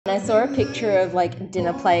I saw a picture of like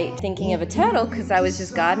dinner plate thinking of a turtle because I was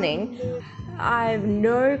just gardening. I have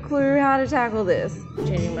no clue how to tackle this.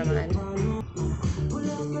 Changing my mind.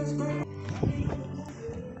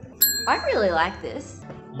 I really like this.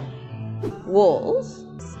 Walls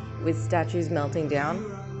with statues melting down.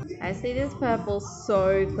 I see this purple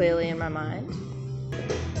so clearly in my mind.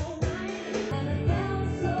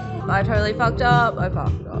 I totally fucked up. I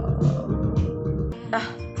fucked up.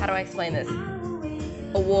 How do I explain this?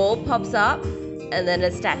 A wall pops up and then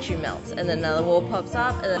a statue melts and then another wall pops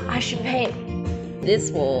up and then I should paint.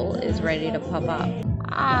 This wall is ready to pop up.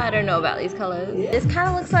 I don't know about these colors. This kind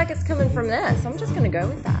of looks like it's coming from there, so I'm just gonna go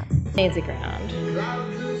with that. Needs a ground.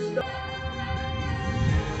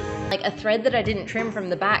 Like a thread that I didn't trim from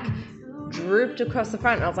the back drooped across the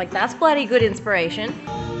front and I was like, that's bloody good inspiration.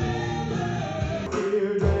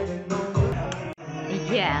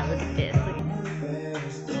 Yeah, look at this.